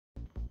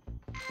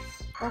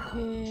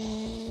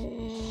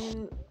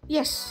Okay.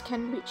 Yes,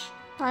 can reach.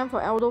 Time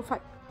for Aldo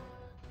fight.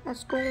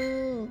 Let's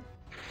go.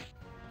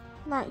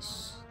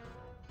 Nice.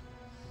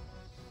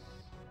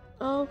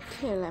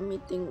 Okay, let me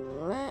think.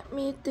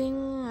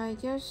 I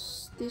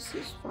guess this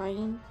is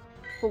fine.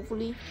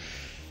 Hopefully.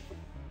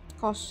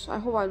 Cause I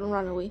hope I don't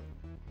run away.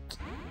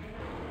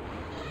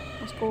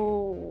 Let's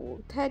go.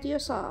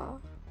 Teddiursa.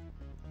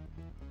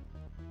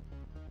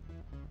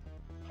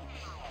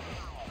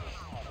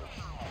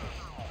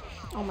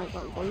 Oh my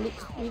god, got leak.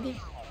 Really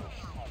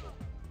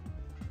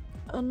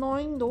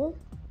annoying though.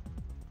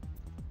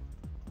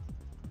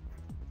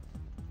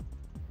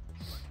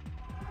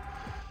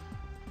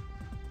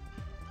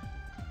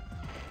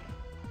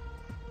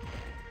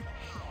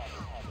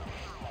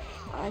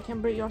 I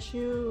can break your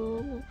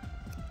shield.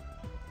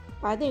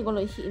 But I think you're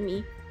gonna hit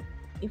me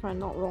if I'm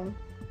not wrong.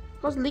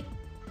 Because leak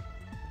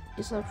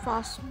is a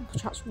fast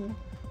charge move.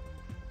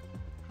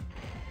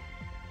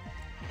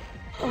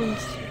 Oh,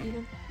 yes,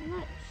 even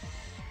nice.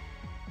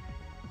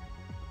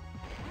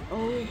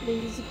 Oh,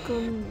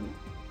 Blaziken.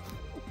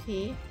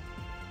 Okay.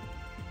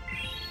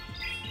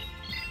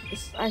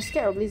 I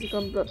scared of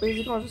Blaziken, but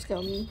Blaziken also scared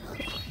of me.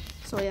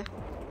 So yeah.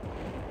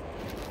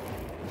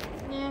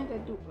 Yeah,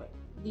 that dude like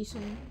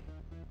decent.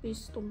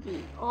 Please don't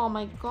be. Oh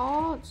my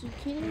god, you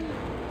kidding me?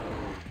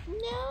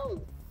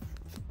 No!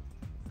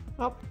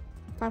 Oh,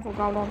 time for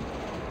ground on.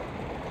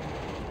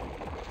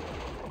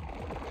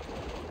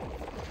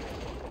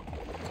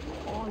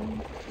 Come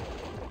on.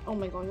 Oh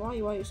my god, why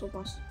are you so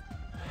fast?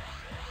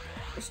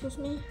 Excuse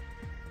me?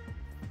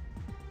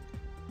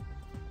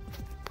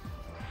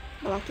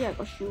 But lucky I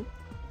got shield.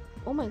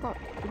 Oh my god,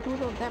 you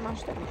do that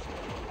much damage.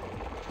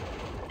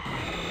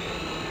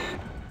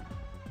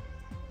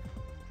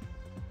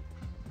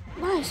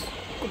 Nice!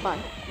 Goodbye.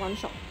 One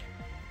shot.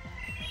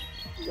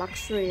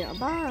 Luxury.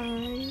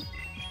 Bye!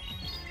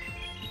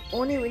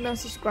 Only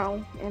weakness is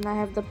ground, and I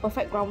have the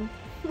perfect ground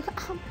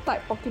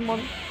type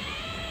Pokemon.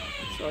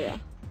 So yeah,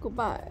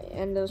 goodbye.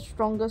 And the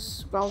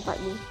strongest ground type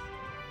move.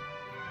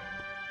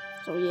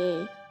 So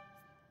yay.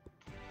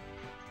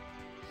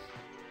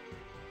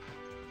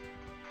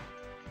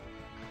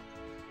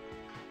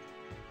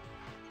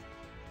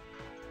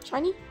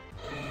 Shiny?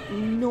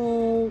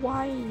 No,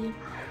 why?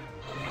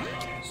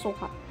 So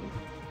hard.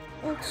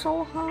 It's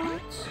so hard.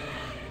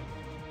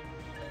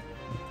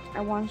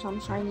 I want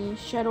some shiny,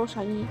 shadow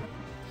shiny.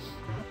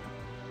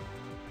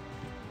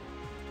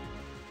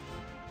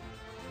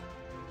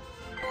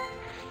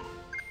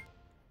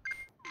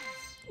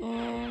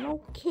 And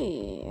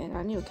okay, and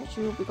I need to catch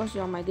you because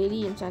you are my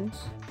daily enchant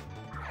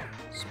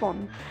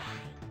spawn.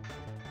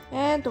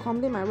 And to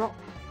complete my rock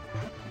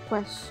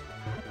quest.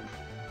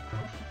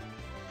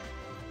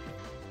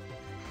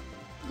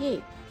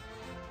 Yay.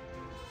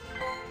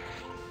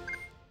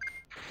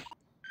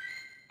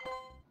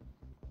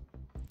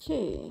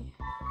 Okay.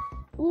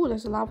 Ooh,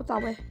 there's a lava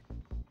tower.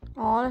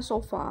 Oh, that's so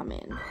far,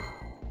 man.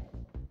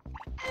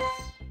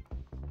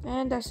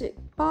 And that's it.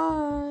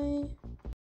 Bye.